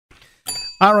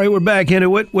All right, we're back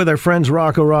into it with our friends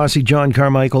Rocco Rossi, John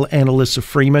Carmichael, and Elissa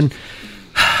Freeman. With our friends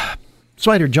Rocco Rossi, John Carmichael, and Elissa Freeman.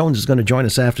 Spider Jones is going to join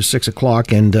us after 6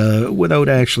 o'clock, and without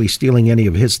actually stealing any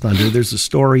of his thunder, there's a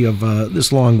story of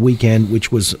this long weekend,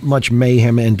 which was much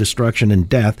mayhem and destruction and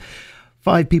death.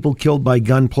 5 people killed by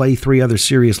gunplay, 3 others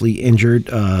seriously injured.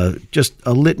 Just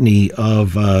a litany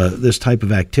of this type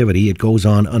of activity. It goes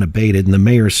on unabated, and the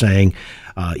mayor saying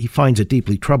he finds it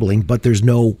deeply troubling, but there's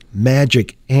no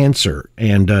magic answer.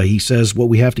 And he says what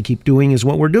we have to keep doing is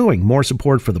what we're doing. More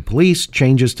support for the police,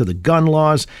 changes to the gun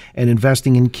laws, and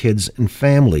investing in kids and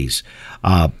families.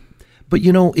 But,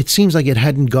 you know, it seems like it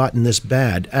hadn't gotten this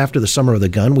bad. After the summer of the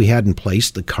gun, we had in place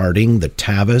the carding, the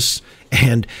TAVIS,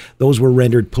 and those were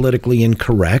rendered politically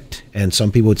incorrect. And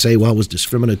some people would say, well, it was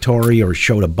discriminatory or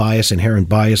showed a bias, inherent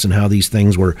bias in how these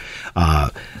things were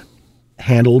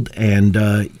handled.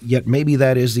 And yet maybe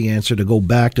that is the answer, to go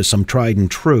back to some tried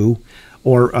and true.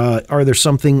 Or are there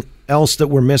something else that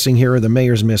we're missing here, or the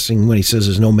mayor's missing when he says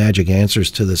there's no magic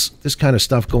answers to this kind of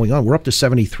stuff going on? We're up to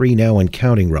 73 now and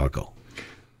counting, Rocco.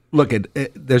 Look,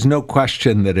 there's no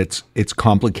question that it's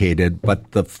complicated,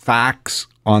 but the facts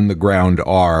on the ground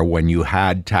are, when you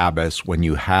had TAVIS, when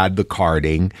you had the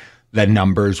carding, the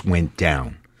numbers went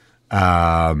down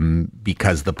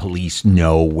because the police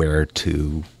know where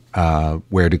to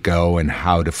go and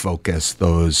how to focus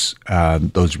those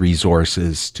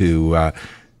resources to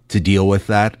deal with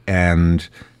that, and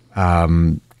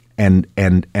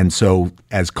so,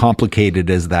 as complicated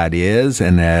as that is,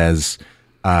 and as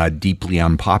deeply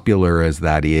unpopular as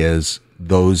that is,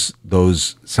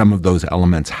 some of those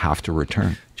elements have to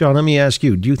return. John, let me ask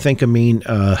you, do you think,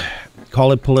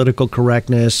 call it political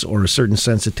correctness or a certain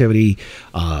sensitivity,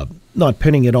 not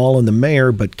pinning it all on the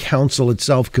mayor, but council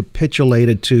itself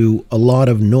capitulated to a lot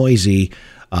of noisy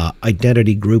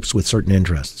identity groups with certain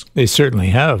interests? They certainly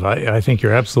have. I think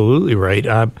you're absolutely right.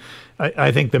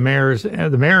 I think the mayor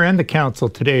and the council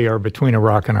today are between a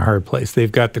rock and a hard place.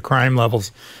 They've got the crime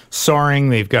levels soaring.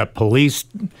 They've got police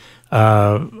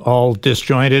all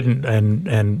disjointed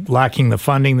and lacking the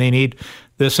funding they need.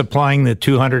 This applying the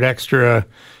 200 extra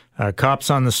cops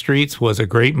on the streets was a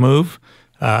great move.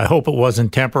 I hope it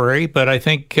wasn't temporary, but I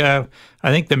think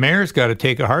the mayor's got to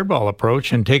take a hardball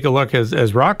approach and take a look,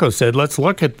 as Rocco said. Let's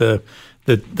look at the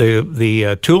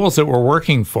tools that were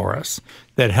working for us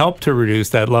that help to reduce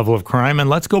that level of crime, and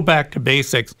let's go back to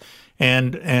basics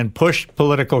and push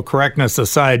political correctness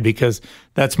aside, because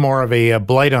that's more of a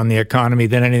blight on the economy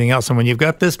than anything else. And when you've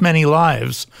got this many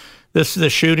lives, this is the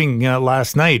shooting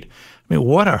last night. I mean,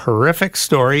 what a horrific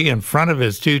story in front of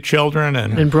his 2 children.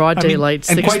 And in broad daylight,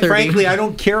 6:30. And quite frankly, I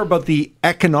don't care about the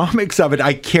economics of it.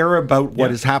 I care about what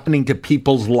is happening to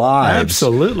people's lives.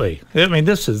 Absolutely. I mean,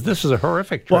 this is a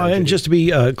horrific tragedy. Well, and just to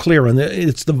be clear on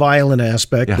it's the violent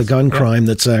aspect, yes, the gun crime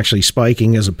that's actually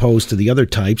spiking, as opposed to the other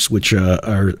types, which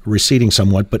are receding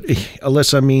somewhat. But,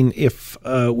 Elissa, I mean, if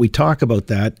we talk about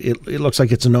that, it looks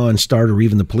like it's a non-starter.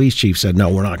 Even the police chief said, no,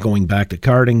 we're not going back to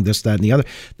carding, this, that, and the other.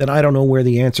 Then I don't know where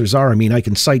the answers are. I mean, I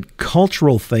can cite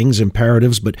cultural things,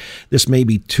 imperatives, but this may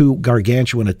be too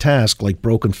gargantuan a task, like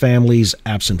broken families,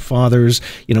 absent fathers,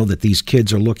 that these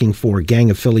kids are looking for gang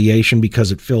affiliation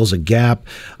because it fills a gap,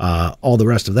 all the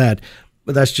rest of that.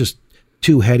 But that's just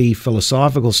too heady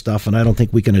philosophical stuff, and I don't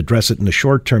think we can address it in the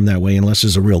short term that way unless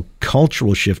there's a real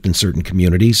cultural shift in certain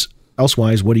communities.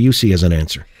 Elsewise, what do you see as an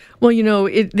answer? Well,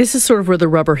 this is sort of where the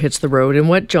rubber hits the road. And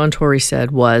what John Tory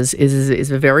said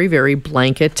is a very, very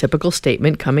blanket, typical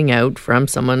statement coming out from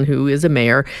someone who is a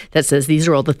mayor that says these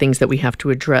are all the things that we have to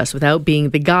address, without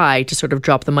being the guy to sort of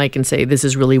drop the mic and say, this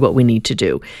is really what we need to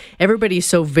do. Everybody's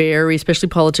so very, especially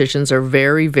politicians, are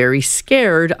very, very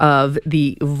scared of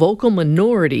the vocal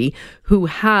minority who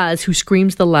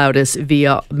screams the loudest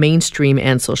via mainstream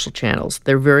and social channels.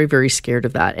 They're very, very scared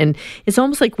of that. And it's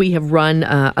almost like we have run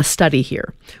a study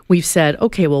here. We've said,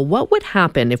 okay, well, what would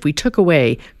happen if we took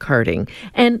away carding?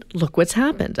 And look what's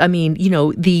happened. I mean,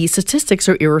 the statistics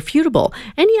are irrefutable.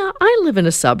 And yeah, I live in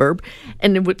a suburb,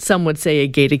 and some would say a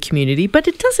gated community, but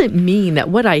it doesn't mean that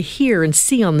what I hear and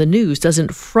see on the news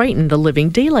doesn't frighten the living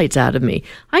daylights out of me.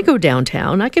 I go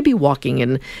downtown. I could be walking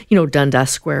in, Dundas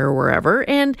Square or wherever,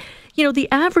 and the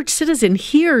average citizen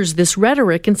hears this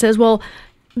rhetoric and says, well,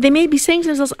 they may be saying to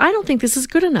themselves, I don't think this is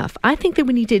good enough. I think that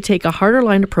we need to take a harder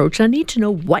line approach. I need to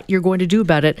know what you're going to do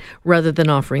about it rather than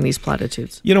offering these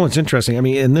platitudes. It's interesting. I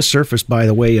mean, and this surfaced, by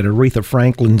the way, at Aretha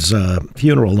Franklin's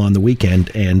funeral on the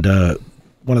weekend, and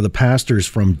one of the pastors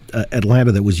from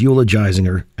Atlanta that was eulogizing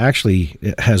her actually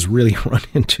has really run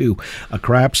into a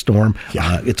crap storm.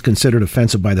 Yeah. It's considered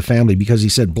offensive by the family because he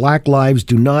said, Black lives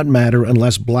do not matter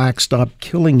unless blacks stop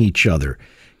killing each other.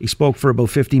 He spoke for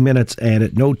about 50 minutes, and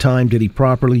at no time did he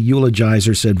properly eulogize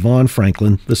her, said Vaughn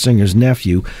Franklin, the singer's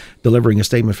nephew, delivering a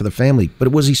statement for the family. But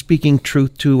was he speaking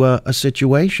truth to a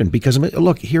situation? Because,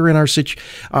 look, here in our city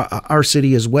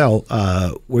as well,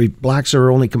 where blacks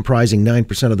are only comprising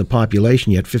 9% of the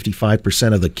population, yet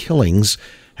 55% of the killings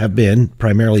have been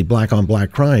primarily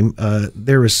black-on-black crime,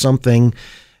 there is something...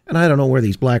 And I don't know where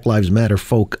these Black Lives Matter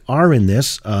folk are in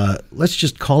this. Let's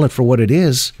just call it for what it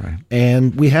is. Right.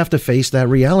 And we have to face that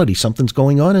reality. Something's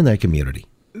going on in that community.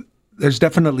 There's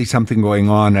definitely something going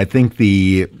on. I think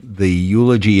the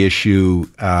eulogy issue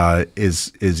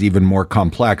is even more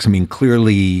complex. I mean,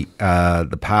 clearly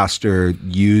the pastor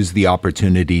used the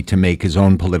opportunity to make his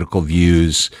own political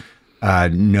views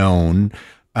known.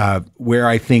 Where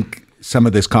I think some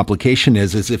of this complication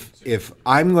is if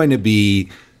I'm going to be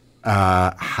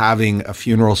having a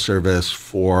funeral service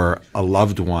for a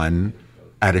loved one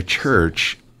at a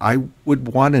church, I would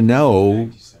want to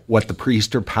know what the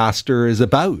priest or pastor is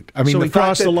about. I mean, so he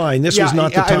crossed the line. This was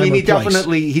not the time. I mean,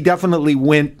 he definitely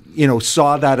went,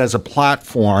 saw that as a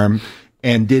platform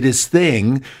and did his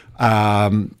thing.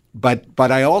 But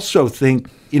I also think,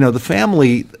 the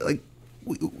family, like,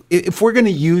 if we're going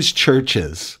to use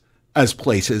churches as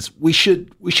places, we should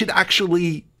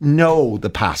actually know the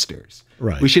pastors.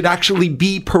 Right. We should actually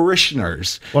be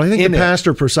parishioners. Well, I think the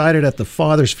pastor presided at the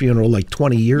father's funeral like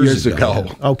 20 years ago.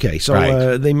 Okay,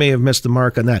 so they may have missed the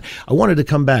mark on that. I wanted to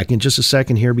come back in just a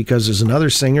second here because there's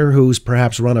another singer who's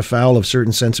perhaps run afoul of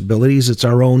certain sensibilities. It's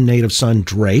our own native son,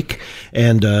 Drake,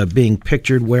 and being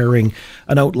pictured wearing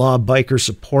an outlaw biker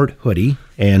support hoodie.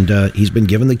 And he's been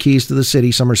given the keys to the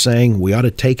city. Some are saying we ought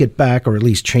to take it back or at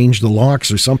least change the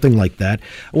locks or something like that.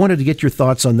 I wanted to get your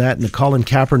thoughts on that and the Colin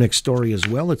Kaepernick story as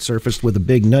well. It surfaced with a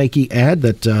big Nike ad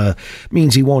that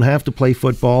means he won't have to play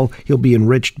football. He'll be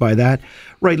enriched by that.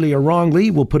 Rightly or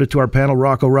wrongly, we'll put it to our panel,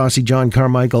 Rocco Rossi, John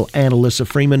Carmichael, and Elissa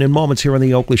Freeman in moments here on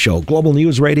The Oakley Show. Global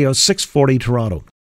News Radio, 640 Toronto.